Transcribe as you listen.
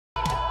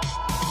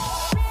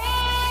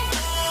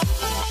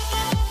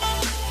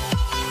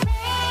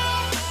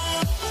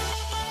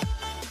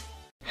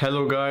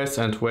Hello guys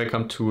and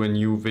welcome to a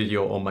new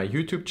video on my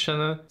YouTube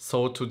channel.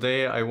 So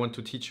today I want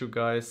to teach you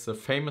guys the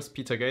famous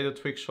Peter Gade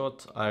trick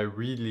shot. I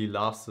really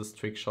love this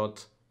trick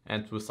shot,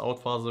 and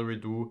without further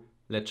ado,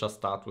 let's just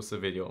start with the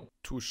video.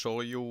 To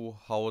show you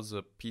how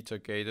the Peter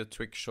Gade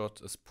trick shot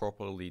is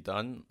properly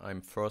done,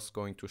 I'm first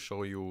going to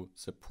show you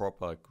the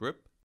proper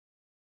grip.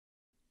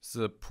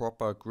 The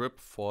proper grip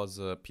for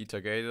the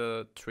Peter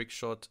Gade trick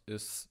shot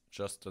is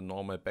just a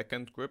normal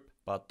backhand grip,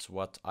 but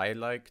what I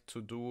like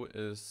to do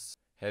is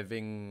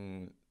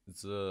having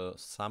the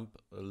thumb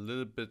a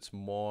little bit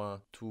more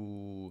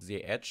to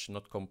the edge,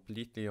 not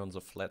completely on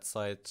the flat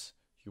side.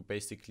 You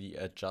basically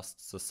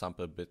adjust the thumb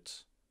a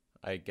bit.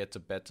 I get a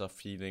better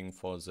feeling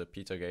for the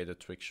Peter Gade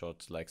trick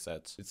shot like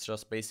that. It's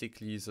just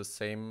basically the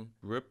same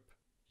grip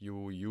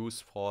you use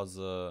for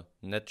the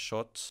net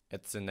shot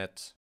at the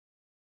net.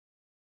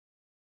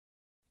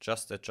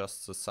 Just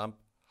adjust the thumb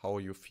how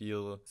you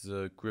feel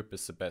the grip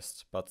is the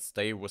best, but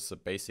stay with the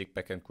basic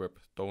backhand grip.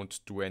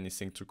 Don't do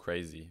anything too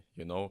crazy,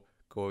 you know?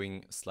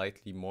 Going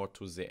slightly more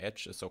to the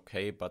edge is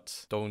okay,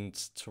 but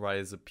don't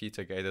try the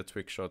Peter Gade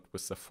trick shot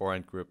with the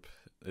forehand grip.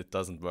 It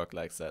doesn't work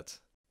like that.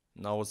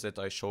 Now that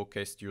I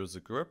showcased you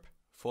the grip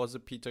for the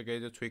Peter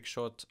Gade trick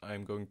shot,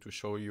 I'm going to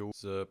show you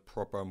the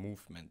proper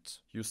movement.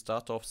 You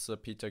start off the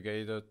Peter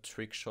Gade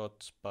trick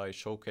shot by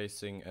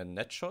showcasing a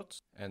net shot,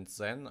 and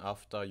then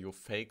after you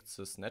faked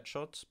this net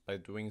shot by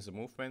doing the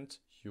movement,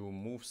 you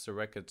move the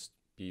racket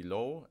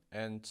below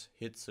and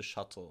hit the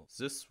shuttle.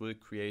 This will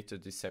create a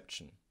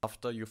deception.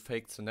 After you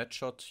fake the net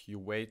shot, you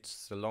wait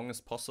the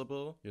longest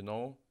possible, you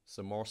know,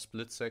 the more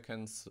split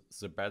seconds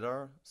the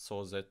better,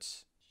 so that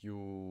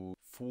you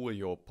fool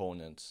your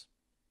opponent.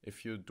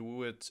 If you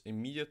do it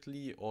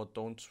immediately or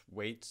don't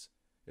wait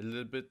a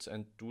little bit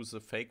and do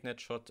the fake net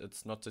shot,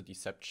 it's not a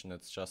deception,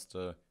 it's just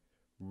a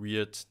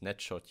weird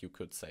net shot, you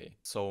could say.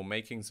 So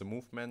making the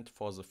movement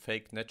for the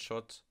fake net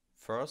shot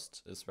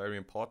first is very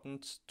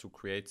important to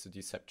create the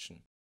deception.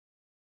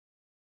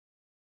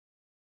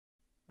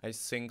 I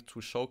think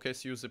to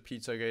showcase you the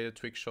Peter Gade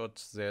trick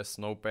shot, there's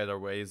no better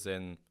way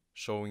than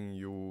showing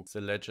you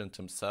the legend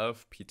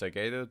himself, Peter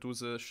Gade, do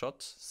the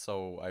shot.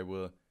 So I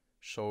will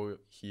show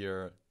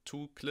here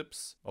two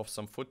clips of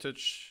some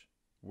footage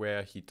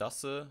where he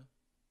does a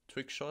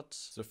trick shot.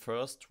 The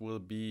first will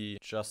be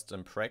just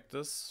in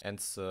practice and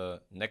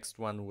the next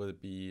one will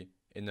be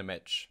in a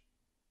match.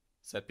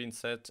 That being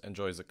said,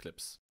 enjoy the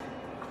clips.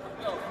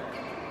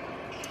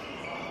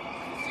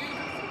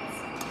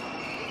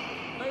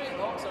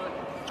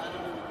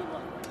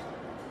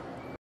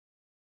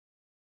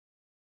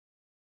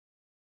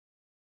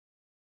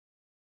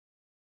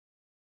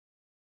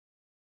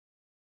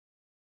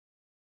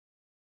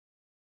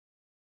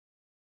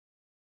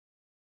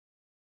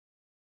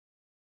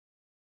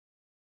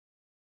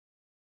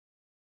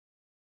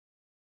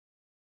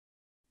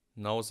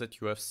 Now that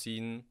you have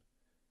seen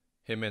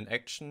him in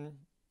action,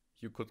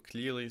 you could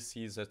clearly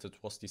see that it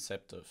was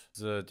deceptive.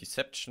 The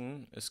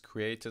deception is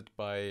created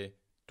by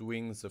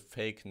doing the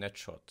fake net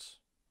shot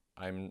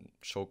I'm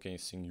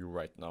showcasing you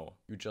right now.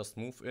 You just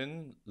move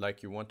in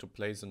like you want to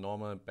play the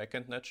normal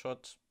backhand net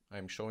shot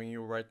I'm showing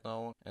you right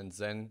now, and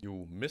then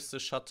you miss the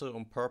shuttle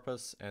on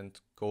purpose and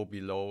go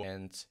below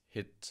and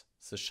hit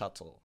the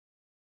shuttle.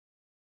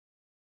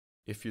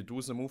 If you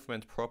do the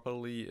movement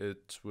properly,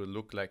 it will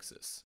look like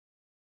this.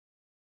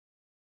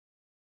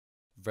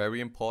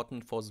 Very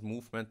important for the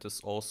movement is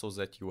also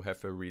that you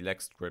have a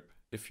relaxed grip.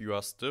 If you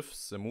are stiff,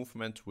 the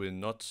movement will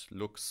not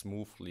look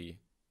smoothly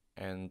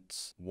and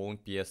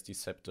won't be as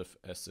deceptive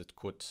as it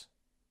could.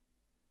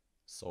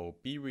 So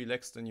be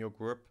relaxed in your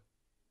grip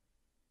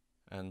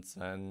and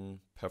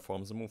then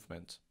perform the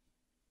movement.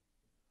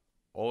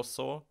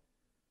 Also,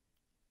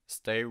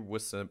 stay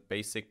with the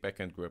basic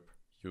backhand grip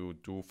you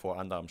do for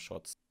underarm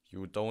shots.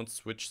 You don't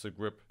switch the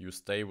grip, you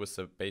stay with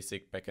the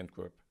basic backhand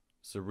grip.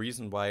 The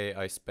reason why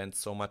I spent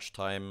so much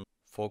time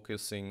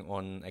focusing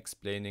on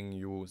explaining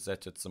you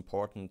that it's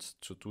important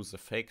to do the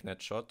fake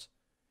net shot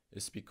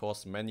is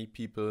because many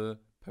people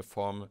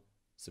perform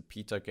the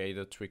Peter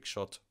Gade trick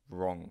shot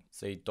wrong.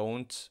 They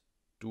don't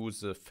do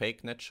the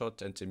fake net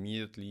shot and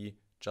immediately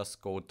just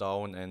go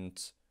down,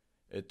 and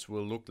it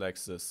will look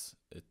like this.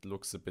 It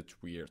looks a bit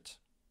weird.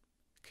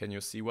 Can you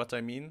see what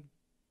I mean?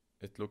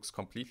 It looks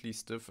completely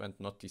stiff and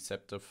not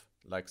deceptive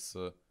like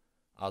the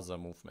other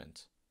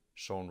movement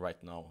shown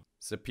right now.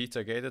 The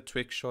Peter Gade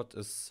trick shot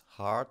is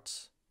hard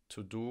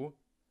to do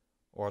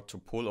or to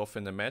pull off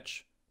in a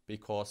match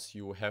because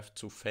you have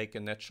to fake a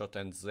net shot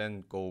and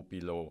then go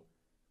below,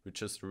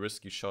 which is a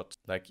risky shot.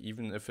 Like,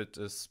 even if it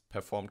is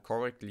performed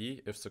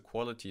correctly, if the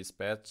quality is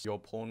bad, your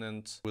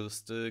opponent will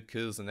still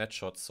kill the net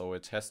shot, so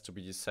it has to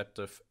be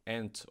deceptive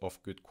and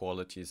of good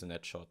quality the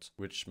net shot,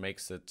 which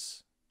makes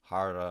it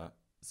harder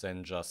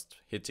than just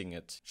hitting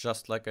it.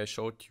 Just like I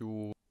showed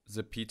you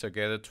the Peter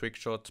Gade trick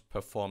shot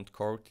performed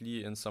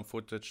correctly in some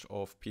footage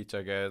of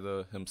Peter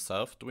Gade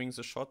himself doing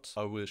the shot,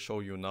 I will show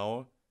you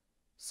now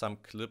some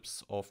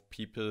clips of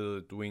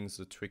people doing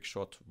the trick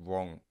shot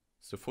wrong.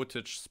 The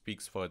footage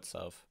speaks for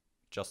itself.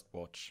 Just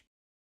watch.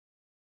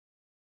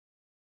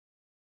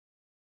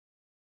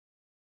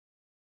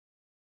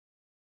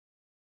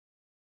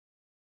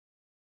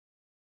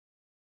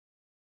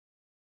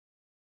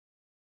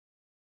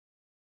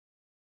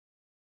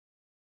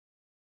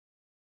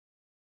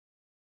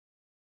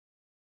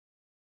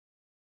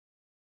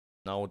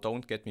 Now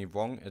don't get me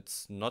wrong,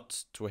 it's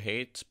not to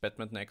hate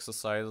badminton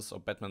exercises or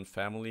badminton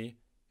family,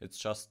 it's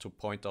just to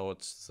point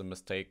out the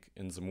mistake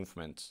in the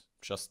movement.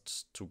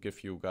 Just to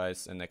give you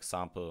guys an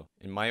example.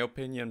 In my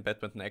opinion,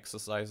 badminton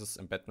exercises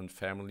and badminton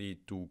family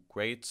do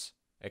great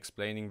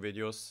explaining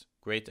videos,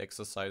 great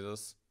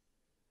exercises.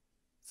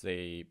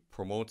 They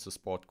promote the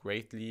sport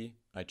greatly.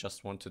 I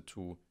just wanted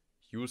to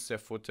use their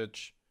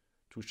footage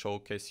to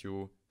showcase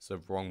you the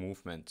wrong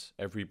movement.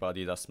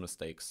 Everybody does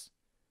mistakes.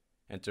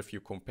 And if you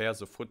compare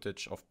the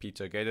footage of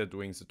Peter Gade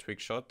doing the trick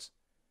shot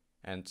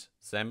and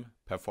them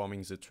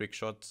performing the trick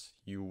shot,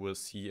 you will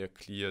see a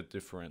clear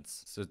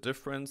difference. The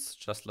difference,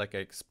 just like I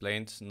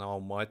explained now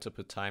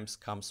multiple times,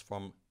 comes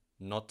from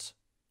not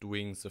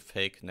doing the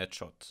fake net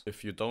shot.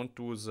 If you don't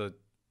do the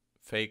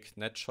fake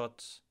net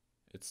shot,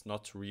 it's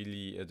not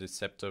really a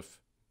deceptive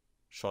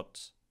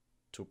shot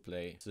to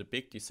play. The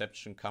big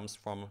deception comes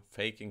from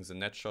faking the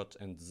net shot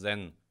and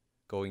then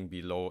going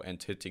below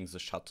and hitting the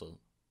shuttle.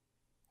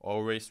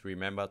 Always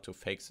remember to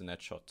fake the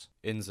net shot.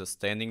 In the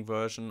standing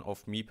version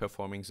of me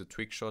performing the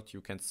trick shot,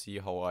 you can see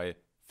how I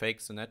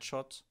fake the net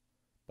shot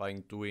by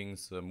doing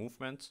the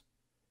movement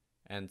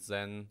and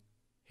then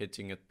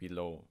hitting it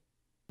below.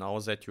 Now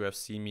that you have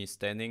seen me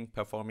standing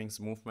performing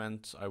the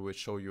movement, I will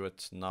show you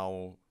it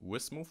now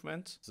with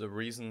movement. The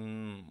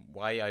reason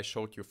why I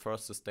showed you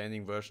first the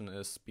standing version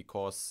is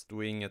because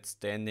doing it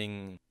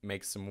standing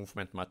makes the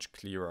movement much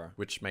clearer,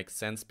 which makes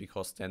sense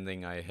because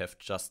standing I have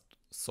just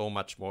so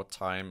much more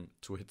time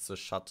to hit the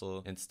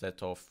shuttle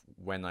instead of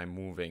when I'm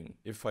moving.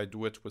 If I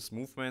do it with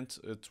movement,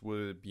 it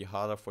will be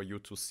harder for you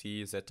to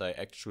see that I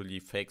actually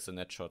fake the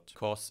net shot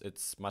because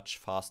it's much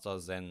faster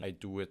than I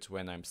do it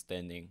when I'm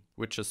standing.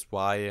 Which is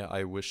why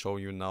I will show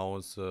you now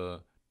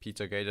the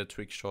Peter Gade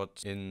trick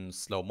shot in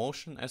slow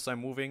motion as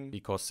I'm moving,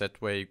 because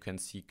that way you can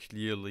see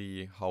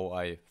clearly how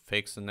I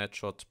fake the net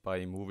shot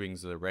by moving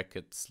the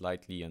racket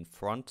slightly in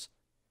front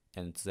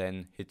and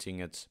then hitting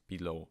it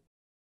below.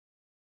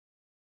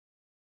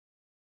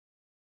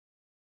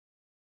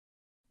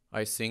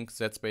 I think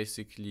that's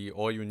basically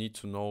all you need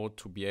to know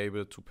to be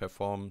able to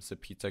perform the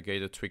Peter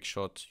Gade trick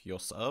shot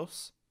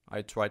yourselves.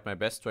 I tried my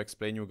best to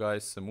explain you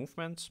guys the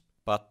movement,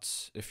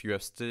 but if you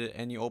have still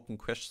any open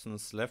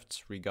questions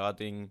left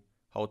regarding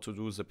how to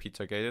do the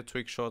Peter Gade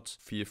trick shot,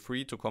 feel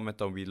free to comment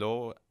down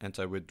below and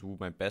I will do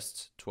my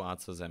best to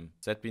answer them.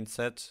 That being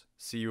said,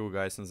 see you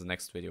guys in the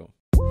next video.